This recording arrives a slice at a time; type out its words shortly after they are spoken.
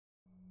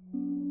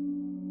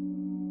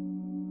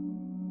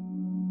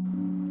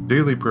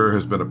Daily prayer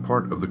has been a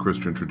part of the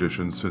Christian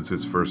tradition since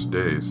its first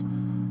days.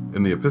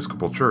 In the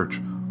Episcopal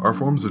Church, our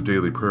forms of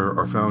daily prayer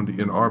are found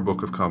in our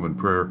Book of Common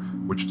Prayer,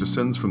 which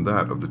descends from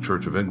that of the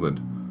Church of England.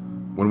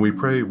 When we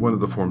pray one of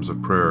the forms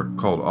of prayer,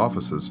 called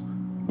offices,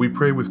 we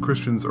pray with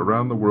Christians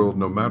around the world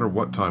no matter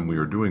what time we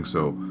are doing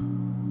so.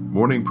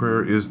 Morning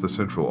prayer is the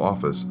central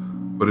office,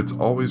 but it's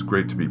always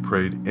great to be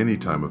prayed any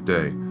time of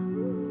day.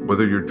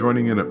 Whether you're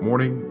joining in at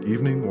morning,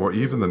 evening, or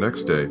even the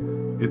next day,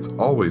 it's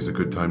always a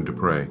good time to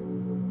pray.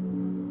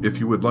 If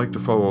you would like to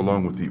follow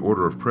along with the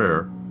order of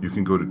prayer, you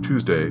can go to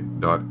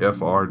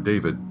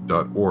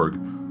tuesday.frdavid.org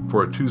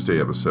for a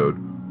Tuesday episode,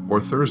 or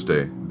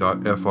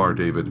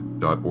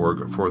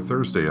thursday.frdavid.org for a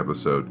Thursday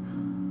episode.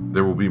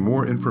 There will be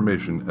more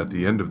information at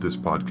the end of this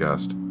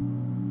podcast.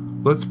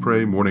 Let's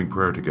pray morning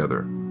prayer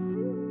together.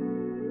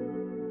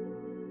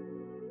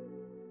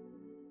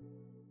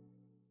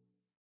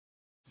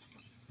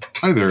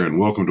 Hi there, and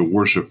welcome to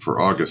worship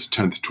for August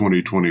 10th,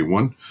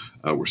 2021.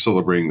 We're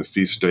celebrating the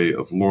feast day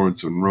of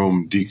Lawrence in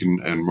Rome, deacon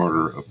and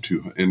martyr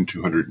in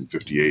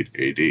 258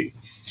 AD.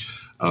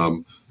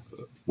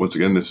 Once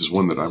again, this is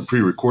one that I'm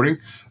pre-recording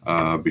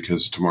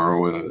because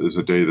tomorrow is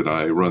a day that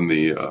I run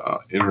the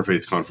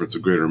Interfaith Conference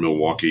of Greater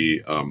Milwaukee's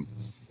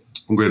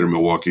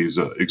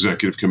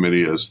executive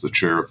committee as the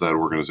chair of that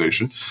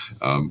organization.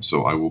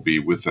 So I will be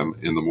with them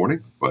in the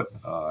morning, but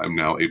I'm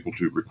now able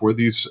to record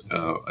these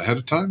ahead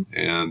of time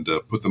and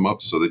put them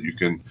up so that you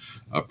can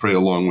pray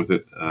along with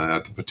it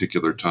at the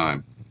particular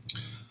time.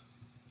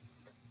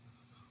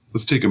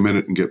 Let's take a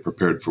minute and get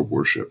prepared for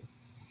worship.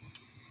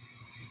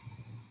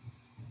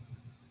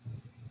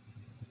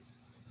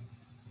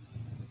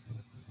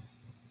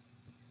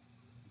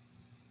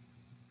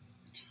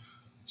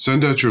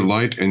 Send out your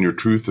light and your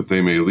truth that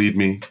they may lead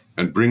me,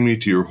 and bring me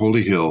to your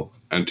holy hill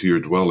and to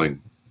your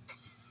dwelling.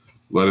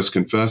 Let us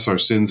confess our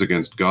sins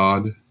against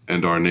God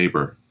and our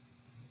neighbor.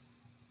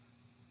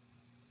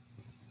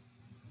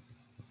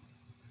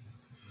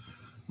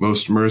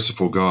 Most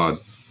merciful God,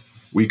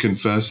 we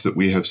confess that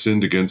we have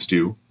sinned against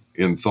you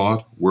in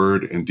thought,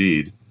 word, and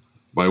deed,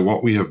 by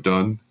what we have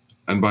done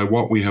and by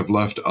what we have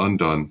left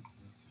undone.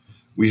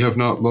 We have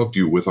not loved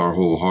you with our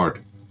whole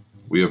heart.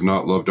 We have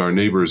not loved our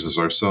neighbors as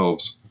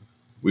ourselves.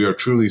 We are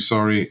truly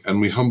sorry, and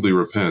we humbly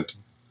repent.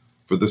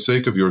 For the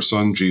sake of your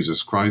Son,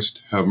 Jesus Christ,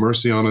 have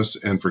mercy on us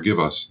and forgive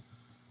us,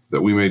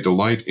 that we may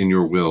delight in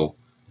your will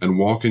and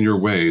walk in your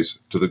ways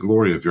to the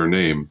glory of your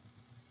name.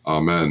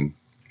 Amen.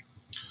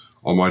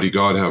 Almighty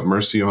God, have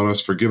mercy on us,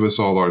 forgive us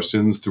all our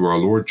sins through our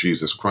Lord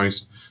Jesus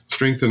Christ,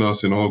 strengthen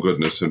us in all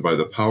goodness, and by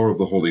the power of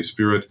the Holy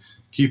Spirit,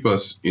 keep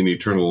us in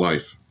eternal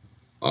life.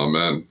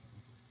 Amen.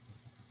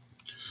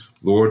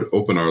 Lord,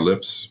 open our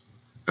lips,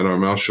 and our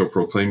mouth shall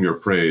proclaim your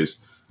praise.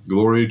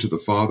 Glory to the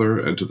Father,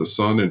 and to the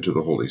Son, and to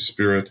the Holy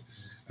Spirit,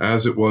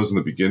 as it was in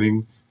the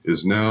beginning,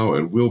 is now,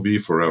 and will be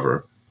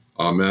forever.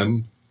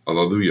 Amen.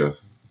 Alleluia.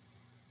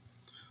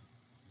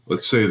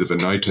 Let's say the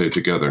Venite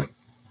together.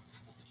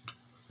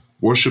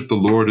 Worship the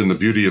Lord in the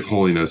beauty of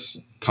holiness.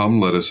 Come,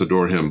 let us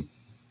adore him.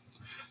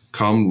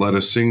 Come, let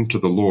us sing to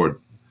the Lord.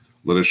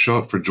 Let us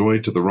shout for joy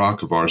to the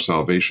rock of our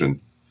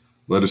salvation.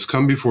 Let us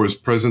come before his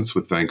presence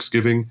with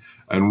thanksgiving,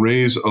 and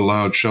raise a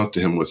loud shout to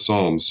him with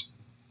psalms.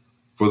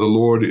 For the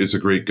Lord is a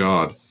great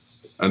God,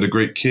 and a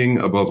great King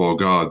above all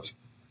gods.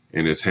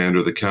 In his hand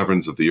are the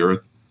caverns of the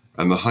earth,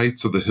 and the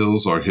heights of the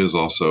hills are his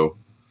also.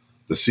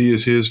 The sea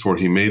is his, for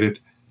he made it,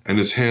 and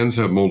his hands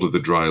have molded the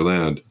dry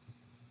land.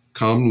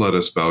 Come, let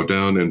us bow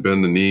down and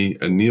bend the knee,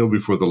 and kneel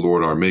before the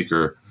Lord our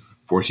Maker,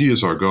 for he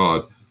is our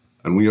God,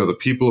 and we are the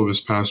people of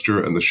his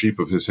pasture and the sheep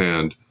of his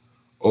hand.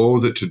 Oh,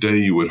 that today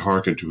you would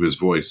hearken to his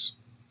voice.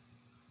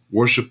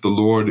 Worship the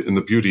Lord in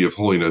the beauty of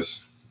holiness.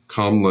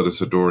 Come, let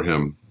us adore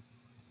him.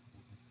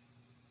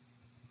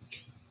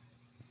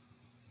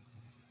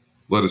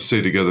 Let us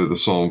say together the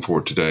psalm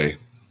for today.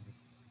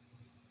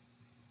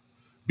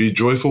 Be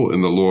joyful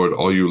in the Lord,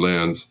 all you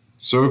lands.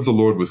 Serve the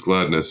Lord with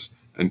gladness,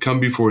 and come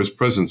before his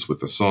presence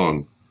with a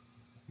song.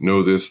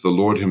 Know this, the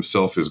Lord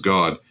himself is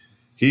God.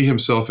 He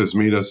himself has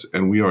made us,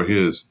 and we are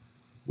his.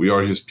 We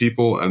are his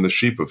people and the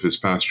sheep of his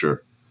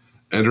pasture.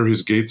 Enter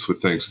his gates with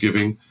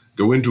thanksgiving.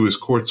 Go into his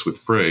courts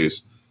with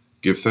praise.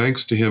 Give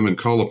thanks to him and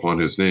call upon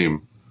his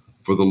name.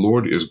 For the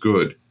Lord is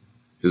good.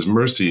 His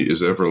mercy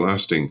is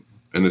everlasting,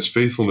 and his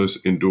faithfulness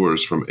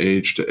endures from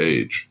age to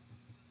age.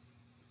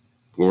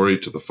 Glory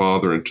to the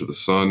Father, and to the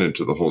Son, and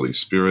to the Holy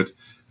Spirit,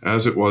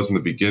 as it was in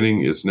the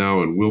beginning, is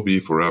now, and will be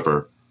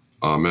forever.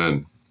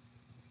 Amen.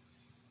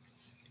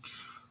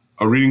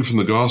 A reading from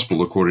the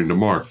Gospel according to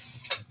Mark.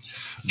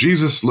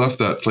 Jesus left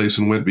that place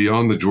and went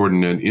beyond the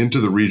Jordan and into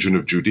the region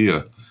of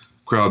Judea.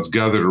 Crowds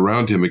gathered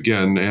around him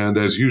again, and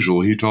as usual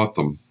he taught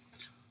them.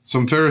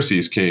 Some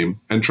Pharisees came,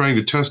 and trying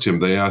to test him,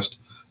 they asked,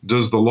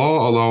 "Does the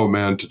law allow a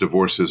man to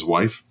divorce his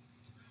wife?"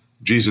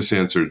 Jesus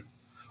answered,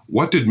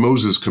 "What did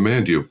Moses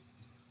command you?"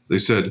 They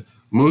said,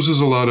 "Moses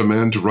allowed a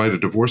man to write a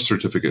divorce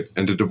certificate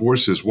and to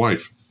divorce his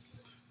wife."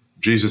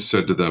 Jesus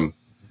said to them,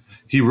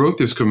 "He wrote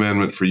this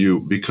commandment for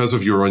you because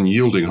of your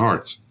unyielding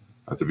hearts.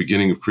 At the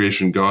beginning of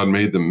creation, God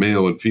made them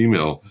male and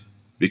female.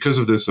 Because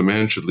of this, a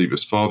man should leave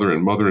his father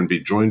and mother and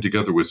be joined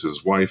together with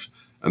his wife,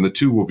 and the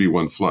two will be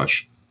one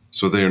flesh.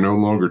 So they are no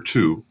longer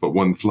two, but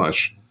one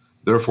flesh.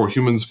 Therefore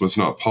humans must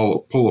not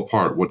pull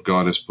apart what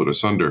God has put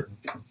asunder.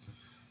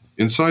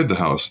 Inside the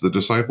house, the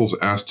disciples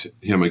asked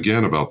him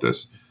again about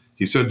this.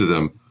 He said to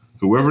them,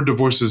 "Whoever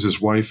divorces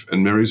his wife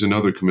and marries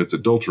another commits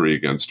adultery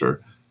against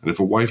her, and if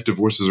a wife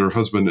divorces her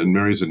husband and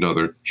marries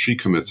another, she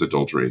commits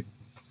adultery."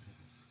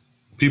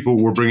 People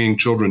were bringing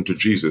children to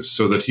Jesus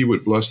so that he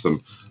would bless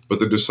them, but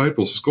the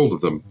disciples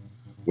scolded them.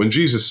 When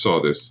Jesus saw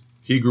this,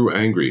 he grew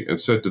angry and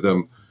said to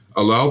them,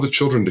 "Allow the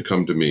children to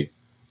come to me.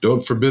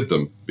 Don't forbid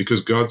them, because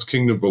God's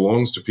kingdom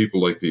belongs to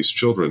people like these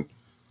children.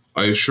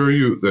 I assure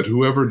you that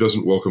whoever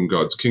doesn't welcome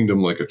God's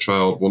kingdom like a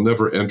child will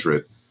never enter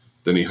it."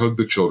 Then he hugged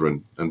the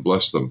children and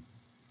blessed them.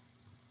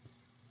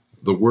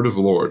 The word of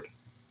the Lord.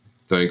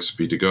 Thanks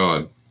be to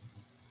God.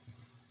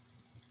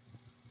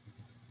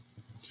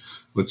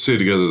 Let's say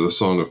together the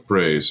song of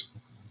praise.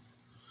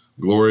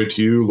 Glory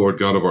to you, Lord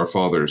God of our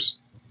fathers.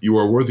 You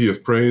are worthy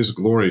of praise.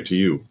 Glory to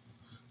you.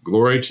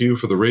 Glory to you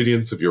for the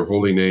radiance of your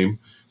holy name.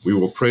 We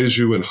will praise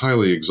you and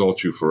highly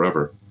exalt you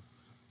forever.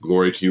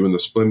 Glory to you in the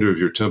splendor of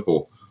your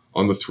temple.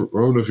 On the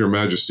throne of your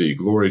majesty,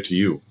 glory to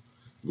you.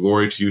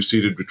 Glory to you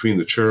seated between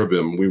the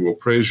cherubim. We will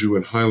praise you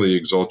and highly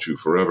exalt you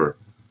forever.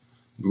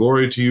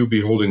 Glory to you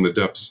beholding the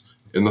depths.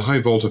 In the high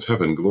vault of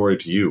heaven, glory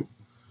to you.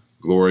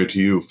 Glory to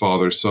you,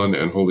 Father, Son,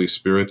 and Holy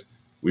Spirit.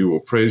 We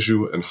will praise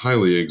you and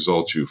highly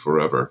exalt you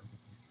forever.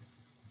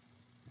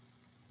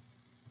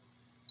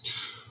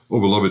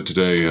 Well, beloved,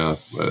 today,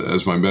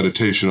 as my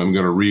meditation, I'm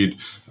going to read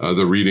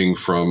the reading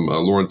from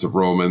Lawrence of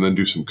Rome and then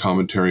do some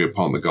commentary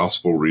upon the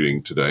gospel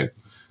reading today.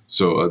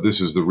 So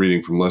this is the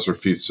reading from Lesser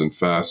Feasts and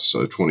Fasts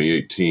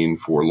 2018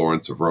 for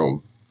Lawrence of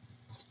Rome.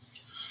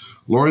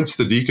 Lawrence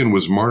the deacon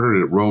was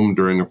martyred at Rome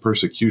during a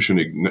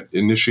persecution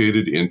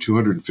initiated in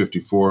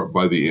 254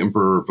 by the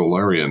Emperor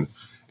Valerian,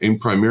 aimed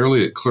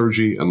primarily at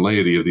clergy and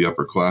laity of the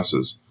upper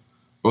classes.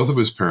 Both of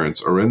his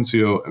parents,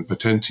 Orencio and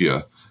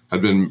Potentia,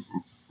 had been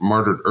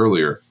martyred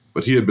earlier,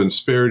 but he had been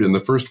spared in the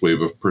first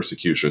wave of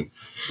persecution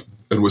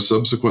and was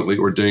subsequently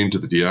ordained to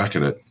the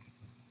diaconate.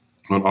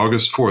 On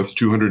August 4th,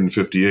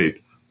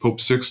 258, Pope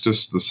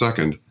Sixtus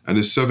II and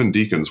his 7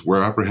 deacons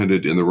were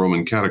apprehended in the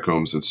Roman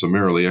catacombs and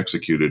summarily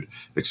executed,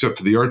 except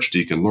for the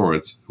archdeacon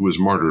Lawrence, who was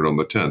martyred on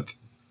the 10th.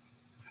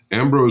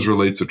 Ambrose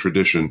relates a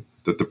tradition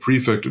that the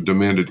prefect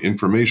demanded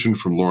information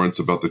from Lawrence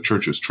about the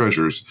church's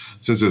treasures,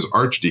 since as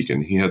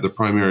archdeacon he had the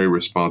primary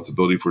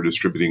responsibility for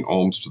distributing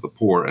alms to the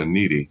poor and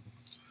needy.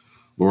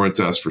 Lawrence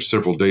asked for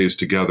several days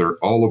to gather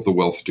all of the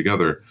wealth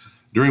together,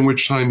 during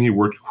which time he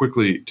worked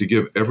quickly to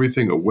give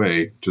everything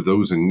away to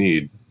those in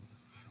need.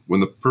 When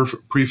the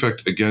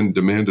prefect again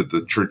demanded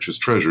the church's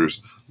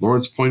treasures,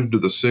 Lawrence pointed to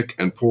the sick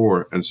and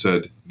poor and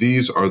said,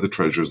 "These are the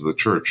treasures of the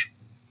church."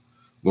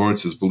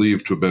 Lawrence is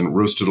believed to have been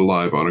roasted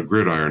alive on a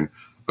gridiron.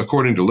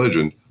 According to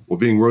legend, while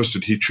being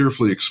roasted, he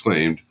cheerfully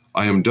exclaimed,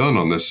 "I am done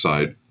on this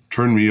side.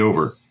 Turn me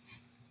over."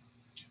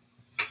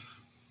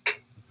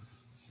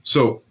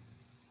 So,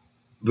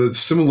 the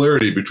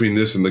similarity between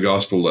this and the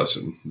gospel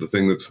lesson, the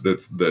thing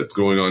that's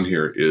going on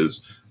here, is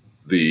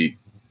the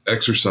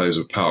exercise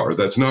of power.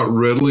 That's not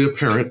readily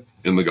apparent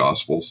in the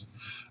Gospels.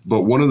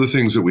 But one of the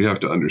things that we have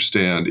to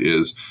understand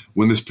is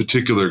when this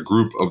particular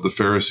group of the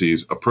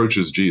Pharisees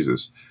approaches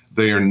Jesus,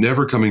 they are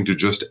never coming to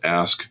just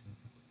ask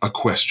a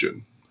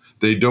question.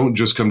 They don't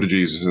just come to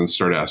Jesus and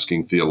start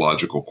asking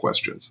theological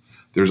questions.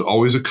 There's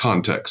always a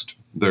context.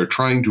 They're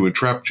trying to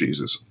entrap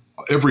Jesus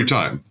every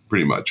time,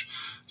 pretty much.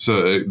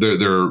 So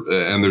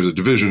and there's a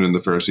division in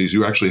the Pharisees.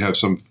 You actually have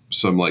some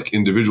like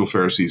individual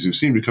Pharisees who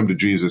seem to come to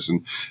Jesus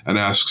and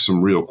ask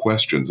some real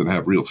questions and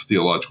have real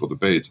theological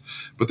debates.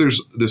 But there's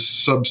this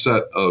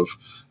subset of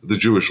the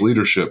Jewish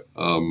leadership,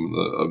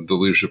 the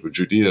leadership of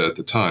Judea at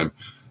the time,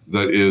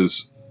 that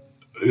is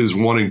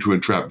wanting to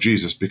entrap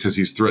Jesus because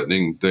he's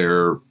threatening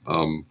their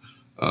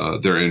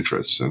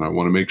interests. And I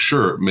want to make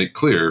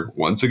clear,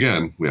 once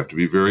again, we have to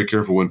be very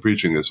careful when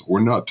preaching this. We're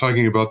not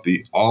talking about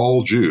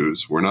all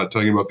Jews. We're not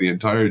talking about the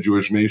entire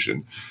Jewish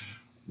nation.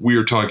 We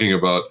are talking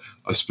about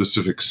a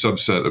specific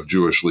subset of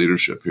Jewish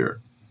leadership here.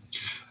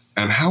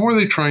 And how are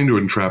they trying to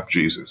entrap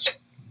Jesus?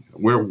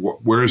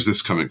 Where is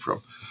this coming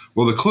from?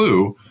 Well, the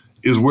clue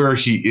is where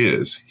he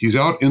is. He's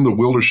out in the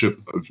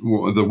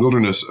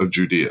wilderness of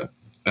Judea.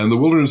 And the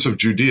wilderness of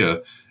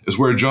Judea is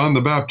where John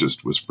the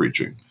Baptist was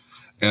preaching.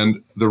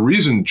 And the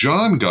reason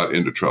John got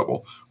into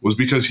trouble was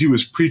because he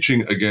was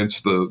preaching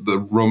against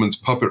the Romans'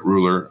 puppet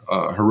ruler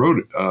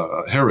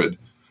Herod,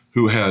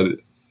 who had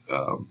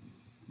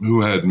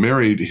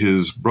married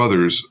his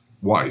brother's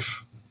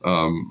wife.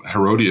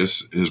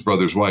 Herodias, his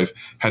brother's wife,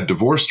 had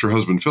divorced her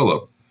husband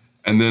Philip,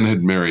 and then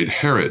had married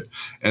Herod.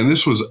 And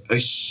this was a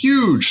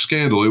huge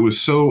scandal. It was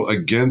so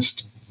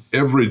against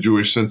every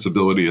Jewish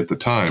sensibility at the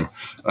time,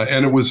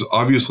 and it was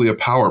obviously a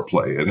power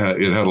play. It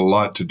had a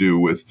lot to do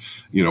with,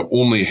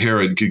 only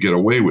Herod could get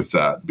away with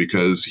that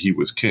because he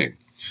was king.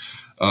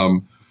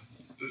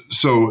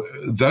 So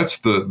that's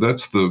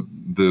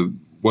the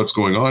what's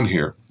going on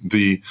here.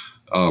 The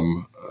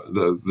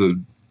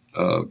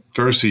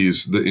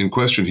Pharisees in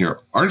question here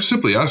aren't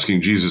simply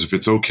asking Jesus if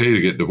it's okay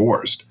to get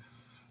divorced.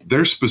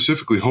 They're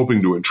specifically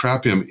hoping to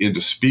entrap him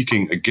into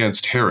speaking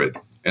against Herod,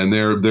 and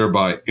they're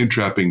thereby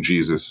entrapping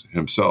Jesus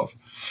himself.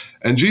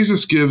 And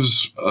Jesus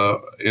gives,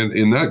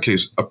 in that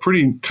case, a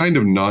pretty kind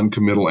of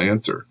non-committal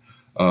answer.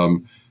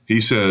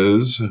 He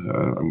says,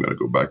 I'm going to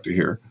go back to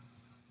here.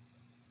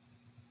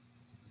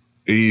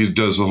 He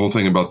does the whole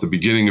thing about the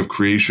beginning of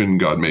creation.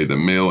 God made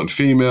them male and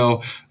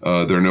female.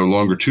 They're no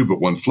longer two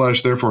but one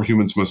flesh. Therefore,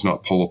 humans must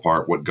not pull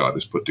apart what God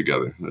has put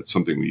together. That's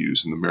something we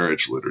use in the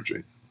marriage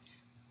liturgy.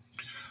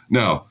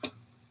 Now,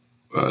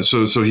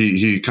 so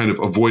he kind of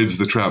avoids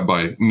the trap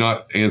by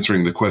not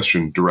answering the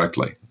question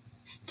directly.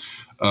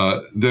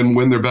 Then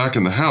when they're back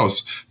in the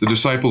house, the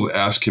disciples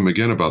ask him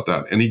again about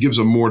that, and he gives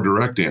a more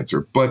direct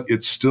answer, but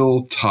it's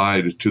still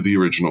tied to the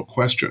original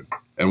question.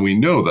 And we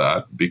know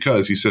that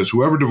because he says,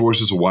 whoever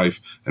divorces a wife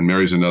and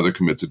marries another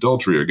commits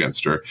adultery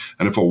against her.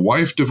 And if a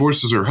wife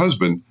divorces her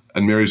husband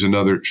and marries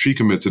another, she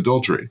commits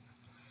adultery.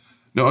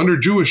 Now, under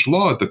Jewish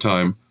law at the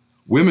time,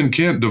 women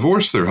can't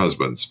divorce their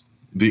husbands.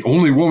 The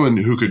only woman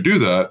who could do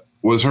that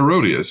was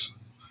Herodias.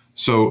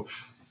 So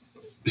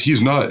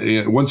he's not,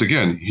 once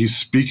again, he's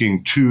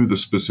speaking to the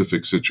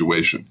specific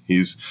situation.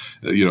 He's,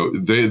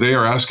 they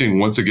are asking,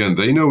 once again,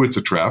 they know it's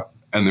a trap,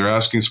 and they're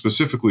asking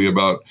specifically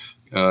about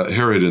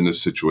Herod in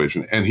this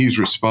situation, and he's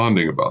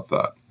responding about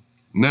that.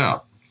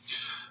 Now,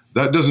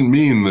 that doesn't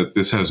mean that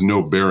this has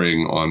no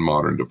bearing on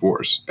modern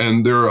divorce.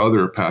 And there are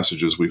other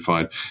passages we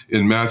find.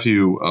 In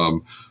Matthew,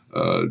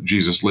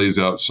 Jesus lays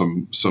out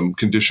some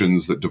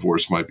conditions that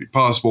divorce might be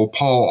possible.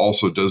 Paul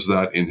also does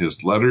that in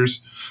his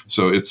letters.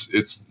 So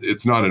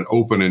it's not an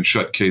open and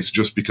shut case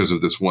just because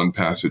of this one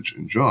passage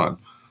in John.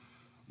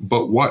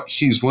 But what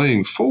he's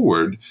laying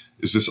forward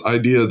is this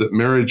idea that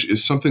marriage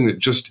is something that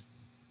just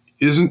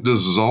isn't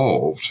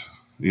dissolved,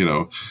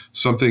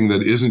 something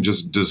that isn't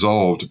just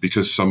dissolved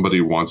because somebody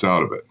wants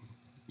out of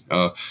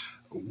it.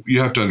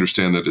 You have to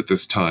understand that at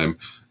this time,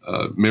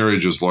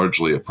 marriage is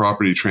largely a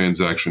property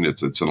transaction.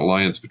 It's an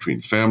alliance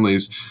between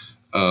families.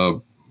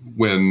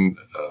 When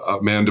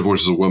a man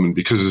divorces a woman,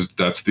 because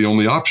that's the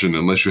only option,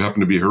 unless you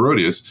happen to be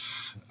Herodias,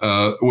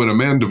 when a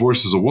man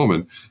divorces a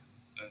woman,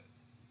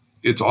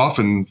 it's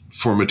often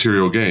for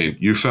material gain.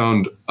 You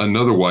found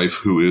another wife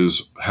who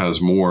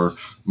has more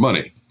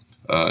money,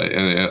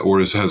 or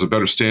has a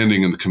better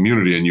standing in the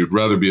community, and you'd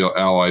rather be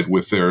allied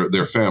with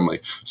their family.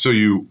 So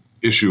you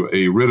issue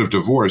a writ of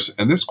divorce,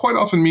 and this quite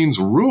often means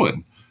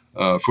ruin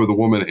for the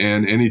woman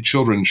and any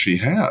children she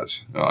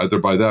has, either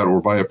by that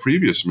or by a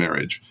previous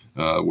marriage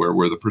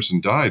where the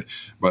person died,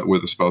 but where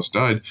the spouse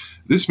died.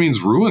 This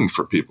means ruin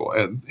for people.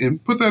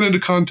 And put that into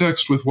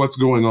context with what's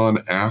going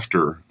on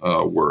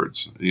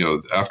afterwards.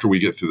 After we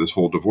get through this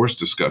whole divorce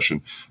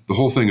discussion, the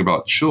whole thing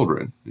about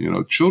children.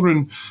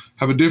 Children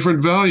have a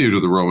different value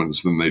to the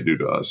Romans than they do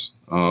to us.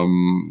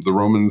 The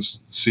Romans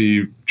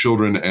see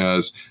children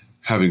as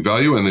having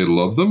value, and they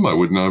love them. I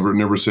would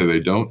never say they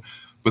don't.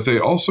 But they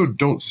also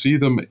don't see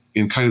them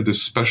in kind of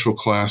this special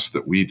class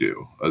that we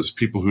do, as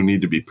people who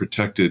need to be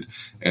protected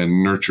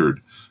and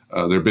nurtured.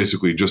 They're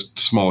basically just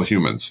small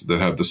humans that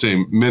have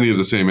many of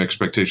the same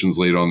expectations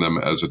laid on them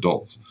as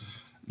adults.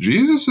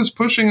 Jesus is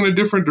pushing in a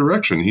different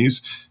direction.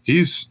 He's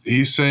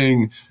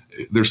saying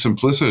there's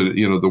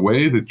simplicity. The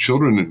way that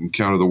children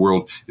encounter the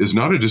world is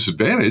not a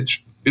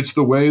disadvantage. It's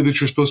the way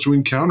that you're supposed to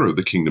encounter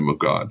the kingdom of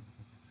God.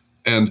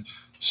 And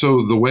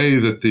so the way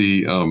that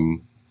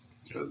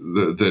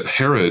that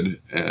Herod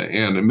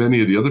and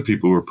many of the other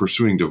people who are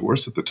pursuing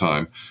divorce at the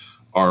time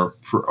are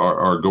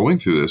going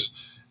through this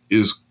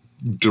is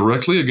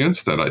directly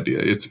against that idea.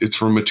 It's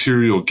for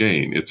material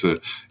gain. It's a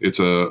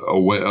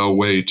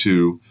way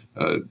to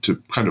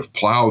kind of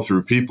plow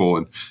through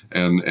people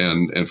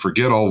and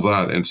forget all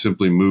that and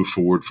simply move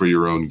forward for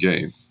your own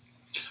gain.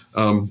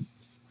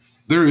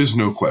 There is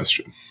no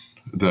question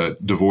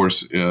that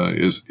divorce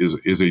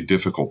is a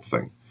difficult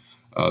thing.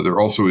 There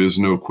also is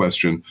no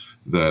question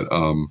that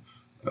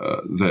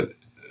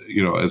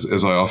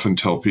as I often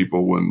tell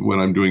people when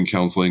I'm doing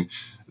counseling,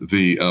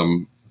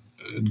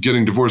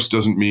 getting divorced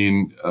doesn't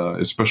mean,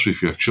 especially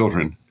if you have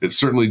children, it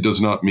certainly does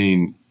not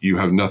mean you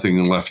have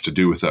nothing left to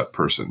do with that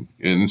person.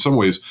 And in some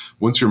ways,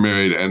 once you're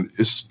married, and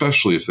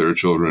especially if there are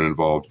children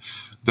involved,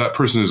 that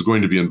person is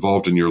going to be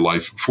involved in your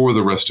life for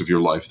the rest of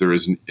your life. There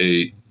is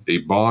a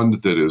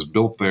bond that is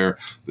built there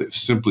that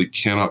simply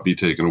cannot be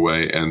taken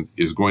away and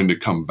is going to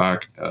come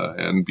back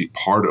and be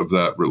part of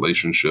that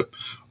relationship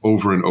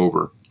over and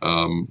over,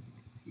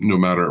 no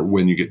matter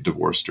when you get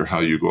divorced or how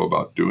you go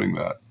about doing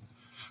that.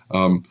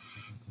 But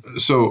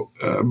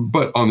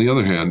on the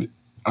other hand,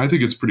 I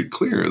think it's pretty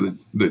clear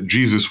that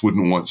Jesus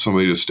wouldn't want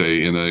somebody to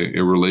stay in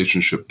a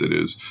relationship that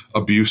is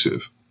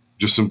abusive,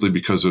 just simply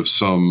because of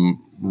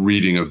some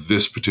reading of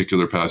this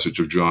particular passage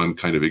of John,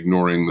 kind of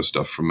ignoring the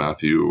stuff from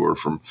Matthew or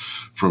from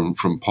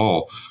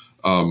Paul.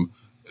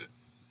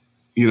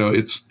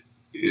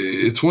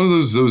 It's one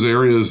of those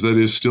areas that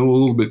is still a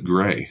little bit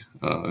gray,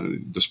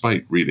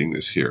 despite reading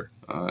this here.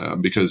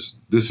 because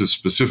this is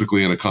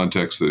specifically in a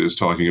context that is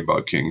talking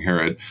about King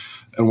Herod.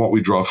 And what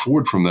we draw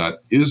forward from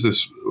that is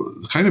this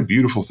kind of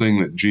beautiful thing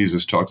that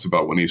Jesus talks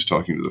about when he's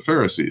talking to the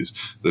Pharisees,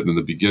 that in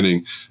the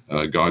beginning,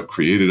 God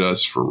created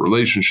us for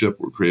relationship.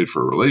 We're created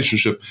for a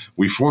relationship.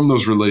 We form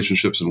those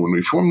relationships. And when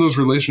we form those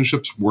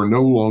relationships, we're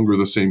no longer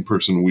the same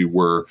person we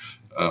were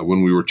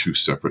when we were two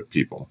separate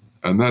people.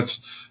 And that's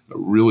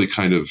really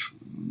kind of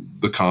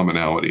the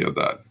commonality of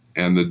that.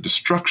 And the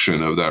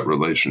destruction of that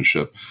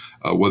relationship,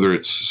 whether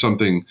it's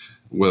something,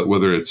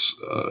 whether it's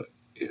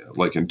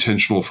like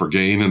intentional for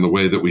gain in the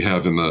way that we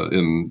have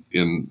in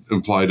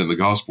implied in the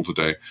gospel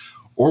today,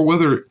 or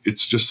whether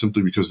it's just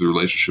simply because the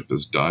relationship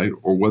has died,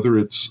 or whether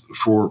it's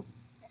for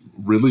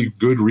really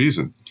good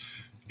reason,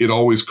 it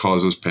always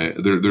causes pain.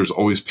 There's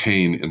always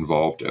pain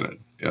involved in it.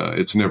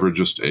 It's never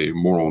just a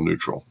moral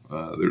neutral.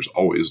 There's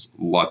always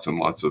lots and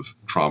lots of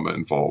trauma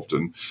involved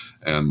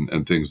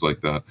and things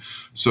like that.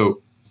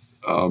 So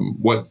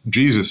what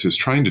Jesus is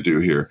trying to do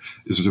here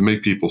is to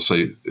make people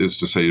say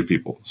to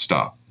people,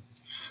 stop.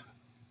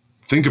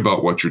 Think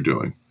about what you're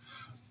doing.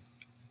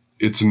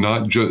 It's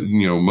not just,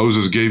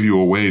 Moses gave you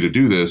a way to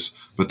do this,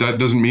 but that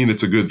doesn't mean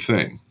it's a good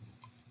thing.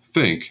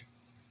 Think,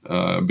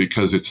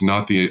 because it's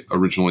not the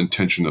original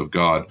intention of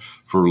God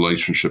for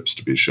relationships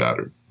to be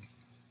shattered.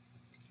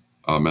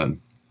 Amen.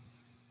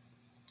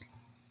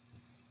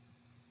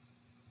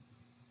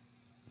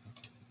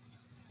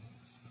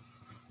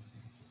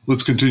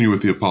 Let's continue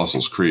with the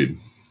Apostles' Creed.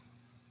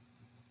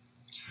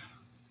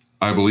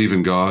 I believe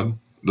in God,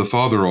 the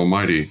Father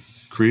Almighty,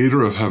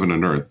 creator of heaven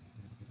and earth.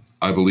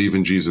 I believe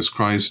in Jesus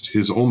Christ,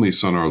 his only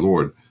Son, our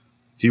Lord.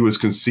 He was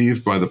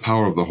conceived by the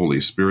power of the Holy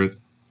Spirit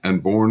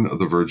and born of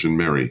the Virgin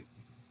Mary.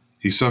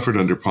 He suffered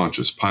under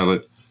Pontius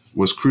Pilate,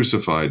 was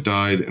crucified,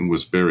 died, and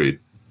was buried.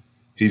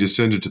 He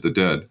descended to the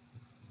dead.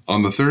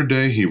 On the third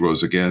day he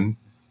rose again.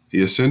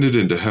 He ascended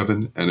into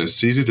heaven and is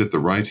seated at the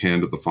right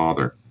hand of the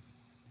Father.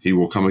 He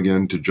will come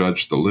again to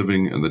judge the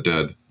living and the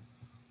dead.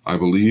 I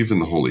believe in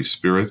the Holy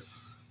Spirit,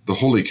 the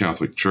Holy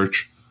Catholic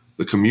Church,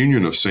 the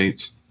communion of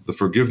saints, the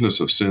forgiveness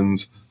of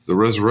sins, the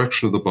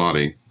resurrection of the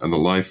body, and the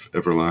life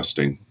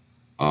everlasting.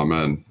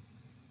 Amen.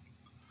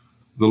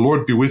 The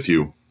Lord be with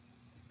you,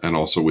 and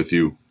also with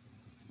you.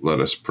 Let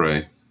us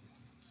pray.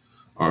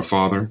 Our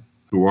Father,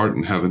 who art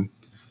in heaven,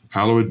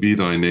 hallowed be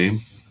thy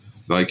name.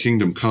 Thy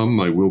kingdom come,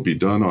 thy will be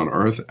done on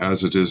earth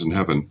as it is in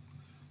heaven.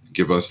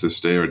 Give us this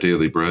day our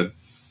daily bread,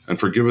 and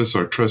forgive us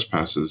our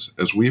trespasses,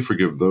 as we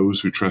forgive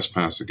those who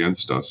trespass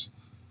against us.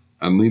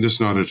 And lead us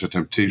not into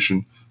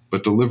temptation,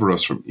 but deliver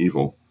us from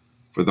evil.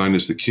 For thine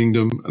is the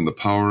kingdom, and the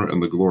power,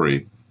 and the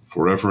glory,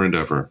 forever and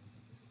ever.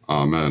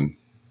 Amen.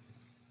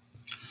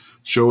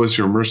 Show us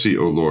your mercy,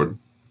 O Lord,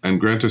 and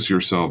grant us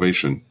your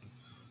salvation.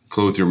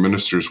 Clothe your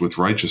ministers with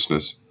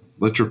righteousness.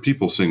 Let your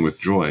people sing with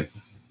joy.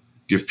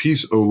 Give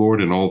peace, O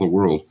Lord, in all the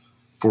world,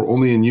 for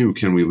only in you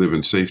can we live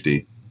in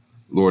safety.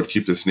 Lord,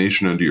 keep this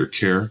nation under your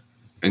care,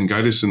 and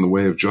guide us in the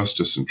way of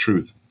justice and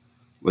truth.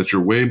 Let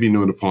your way be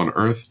known upon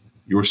earth,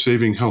 your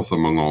saving health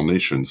among all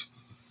nations.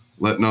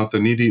 Let not the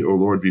needy, O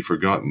Lord, be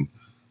forgotten,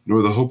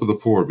 nor the hope of the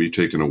poor be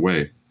taken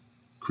away.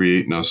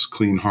 Create in us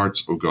clean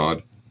hearts, O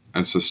God,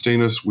 and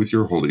sustain us with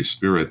your Holy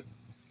Spirit.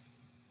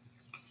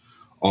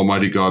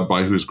 Almighty God,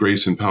 by whose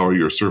grace and power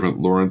your servant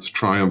Lawrence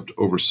triumphed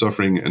over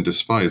suffering and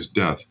despised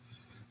death,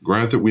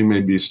 grant that we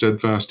may be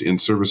steadfast in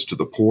service to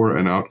the poor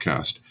and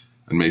outcast,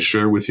 and may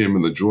share with him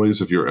in the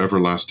joys of your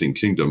everlasting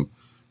kingdom,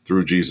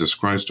 through Jesus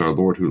Christ our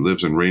Lord, who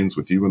lives and reigns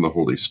with you in the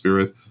Holy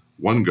Spirit,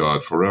 one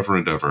God, forever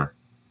and ever.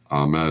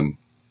 Amen.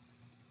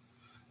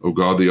 O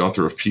God, the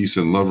author of peace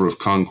and lover of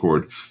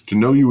concord, to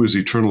know you is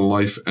eternal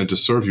life, and to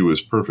serve you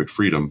is perfect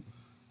freedom.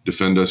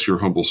 Defend us, your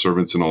humble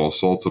servants, in all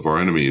assaults of our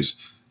enemies,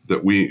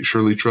 that we,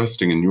 surely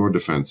trusting in your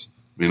defense,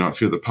 may not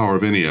fear the power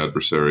of any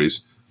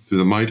adversaries, through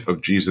the might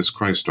of Jesus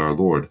Christ our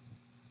Lord.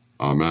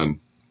 Amen.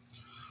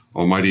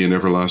 Almighty and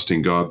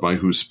everlasting God, by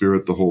whose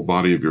Spirit the whole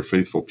body of your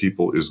faithful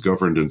people is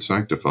governed and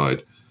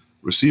sanctified,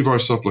 receive our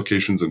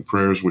supplications and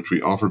prayers which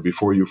we offer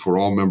before you for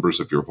all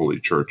members of your holy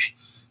church,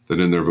 that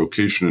in their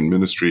vocation and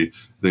ministry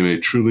they may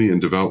truly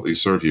and devoutly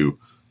serve you,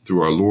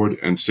 through our Lord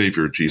and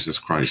Savior Jesus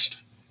Christ.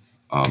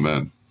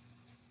 Amen.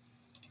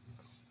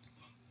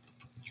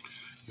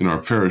 In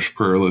our parish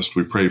prayer list,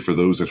 we pray for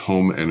those at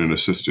home and in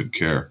assisted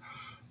care.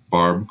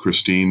 Barb,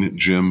 Christine,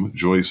 Jim,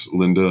 Joyce,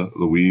 Linda,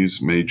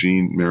 Louise,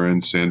 May-Jean,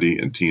 Marin, Sandy,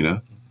 and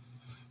Tina.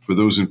 For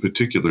those in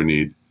particular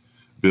need,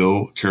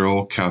 Bill,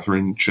 Carol,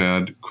 Catherine,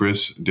 Chad,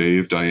 Chris,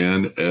 Dave,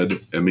 Diane, Ed,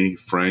 Emmy,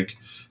 Frank,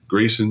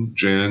 Grayson,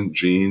 Jan,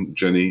 Jean,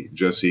 Jenny,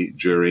 Jesse,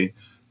 Jerry,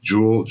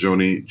 Jewel,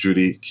 Joni,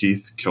 Judy,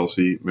 Keith,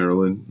 Kelsey,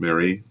 Marilyn,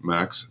 Mary,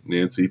 Max,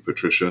 Nancy,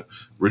 Patricia,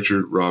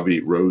 Richard,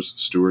 Robbie, Rose,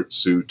 Stuart,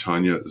 Sue,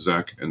 Tanya,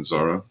 Zach, and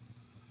Zara.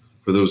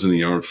 For those in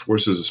the armed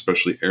forces,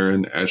 especially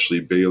Aaron, Ashley,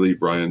 Bailey,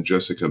 Brian,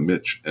 Jessica,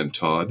 Mitch, and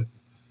Todd.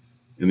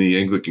 In the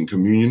Anglican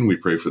Communion, we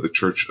pray for the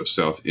Church of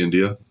South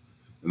India.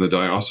 In the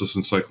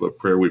Diocesan Cycle of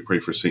Prayer, we pray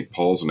for St.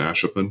 Paul's in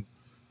Ashapan.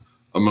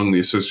 Among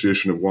the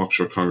Association of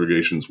Waukesha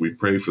Congregations, we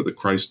pray for the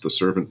Christ the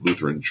Servant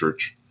Lutheran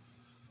Church.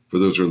 For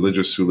those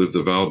religious who live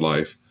the vowed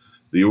life,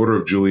 the Order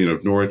of Julian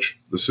of Norwich,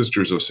 the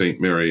Sisters of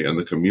St. Mary, and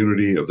the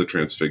Community of the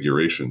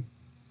Transfiguration.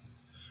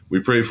 We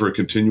pray for a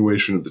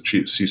continuation of the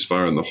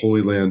ceasefire in the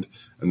Holy Land,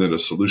 and that a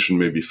solution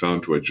may be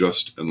found to a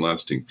just and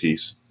lasting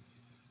peace.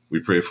 We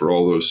pray for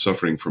all those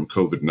suffering from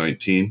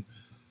COVID-19.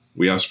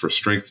 We ask for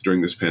strength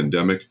during this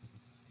pandemic,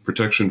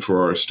 protection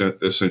for our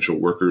essential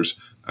workers,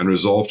 and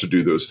resolve to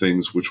do those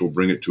things which will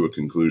bring it to a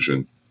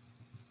conclusion.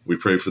 We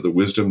pray for the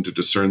wisdom to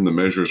discern the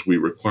measures we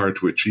require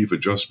to achieve a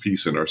just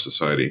peace in our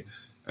society,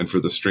 and for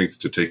the strength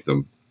to take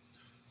them.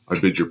 I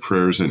bid your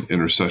prayers and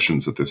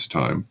intercessions at this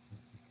time.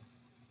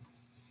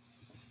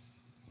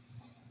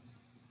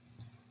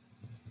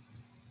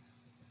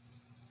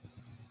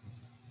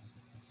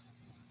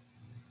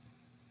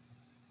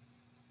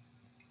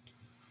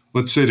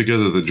 Let's say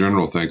together the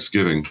general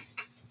thanksgiving.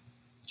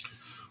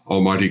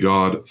 Almighty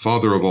God,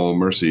 Father of all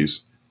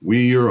mercies,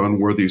 we, your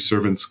unworthy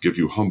servants, give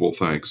you humble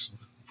thanks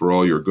for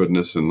all your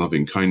goodness and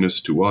loving kindness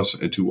to us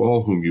and to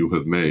all whom you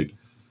have made.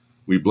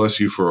 We bless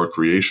you for our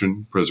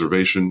creation,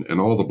 preservation, and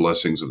all the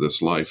blessings of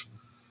this life,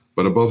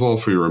 but above all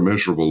for your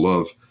immeasurable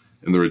love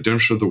and the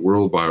redemption of the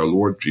world by our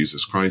Lord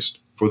Jesus Christ,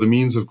 for the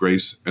means of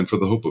grace and for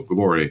the hope of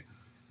glory.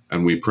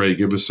 And we pray,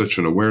 give us such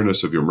an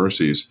awareness of your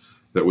mercies,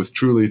 that with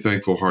truly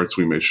thankful hearts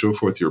we may show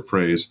forth your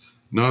praise,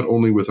 not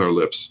only with our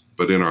lips,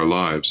 but in our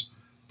lives,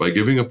 by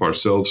giving up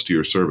ourselves to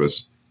your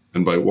service,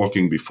 and by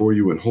walking before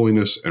you in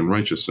holiness and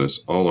righteousness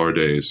all our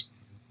days.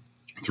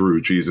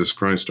 Through Jesus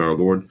Christ our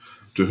Lord,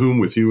 to whom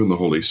with you and the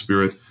Holy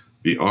Spirit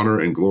be honor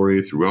and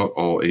glory throughout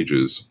all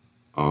ages.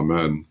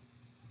 Amen.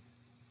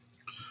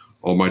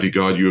 Almighty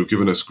God, you have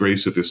given us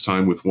grace at this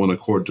time with one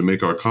accord to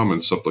make our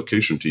common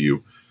supplication to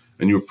you,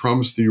 and you have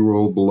promised through your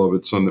old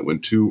beloved Son that when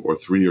 2 or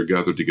 3 are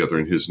gathered together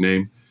in his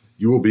name,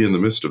 you will be in the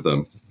midst of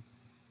them.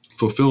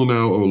 Fulfill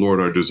now, O Lord,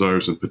 our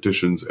desires and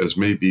petitions as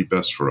may be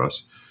best for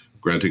us,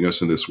 granting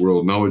us in this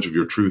world knowledge of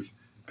your truth,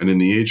 and in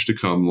the age to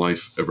come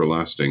life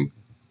everlasting.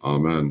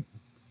 Amen.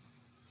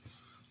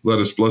 Let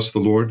us bless the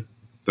Lord.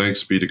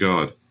 Thanks be to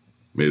God.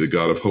 May the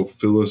God of hope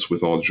fill us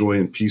with all joy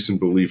and peace in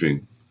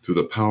believing, through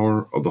the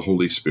power of the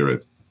Holy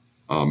Spirit.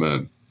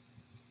 Amen.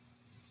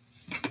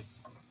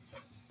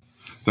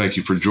 Thank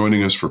you for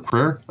joining us for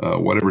prayer.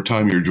 Whatever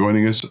time you're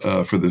joining us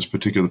for this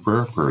particular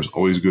prayer is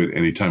always good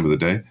any time of the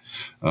day.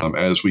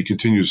 As we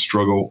continue to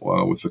struggle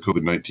with the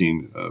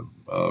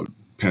COVID-19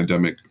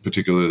 pandemic,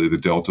 particularly the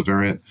Delta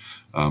variant,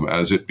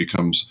 as it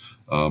becomes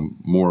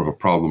more of a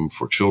problem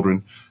for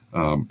children,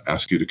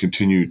 ask you to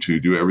continue to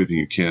do everything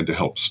you can to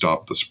help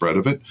stop the spread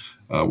of it,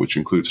 which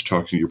includes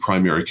talking to your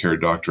primary care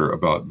doctor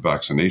about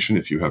vaccination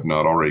if you have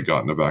not already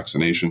gotten a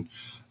vaccination,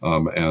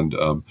 and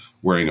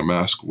wearing a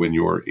mask when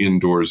you're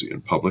indoors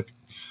in public.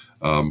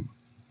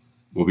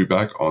 We'll be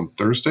back on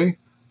Thursday.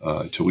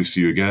 Until we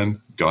see you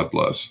again, God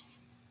bless.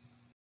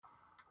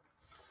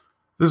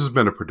 This has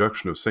been a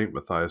production of St.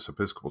 Matthias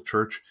Episcopal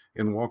Church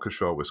in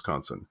Waukesha,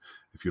 Wisconsin.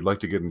 If you'd like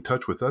to get in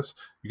touch with us,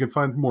 you can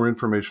find more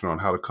information on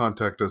how to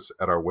contact us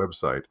at our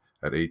website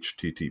at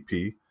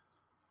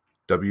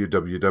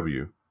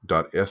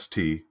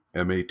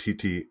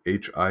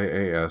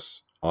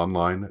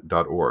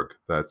http://www.stmathiasonline.org.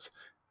 That's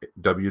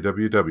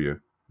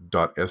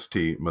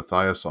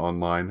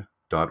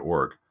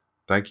www.stmathiasonline.org.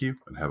 Thank you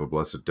and have a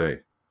blessed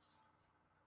day.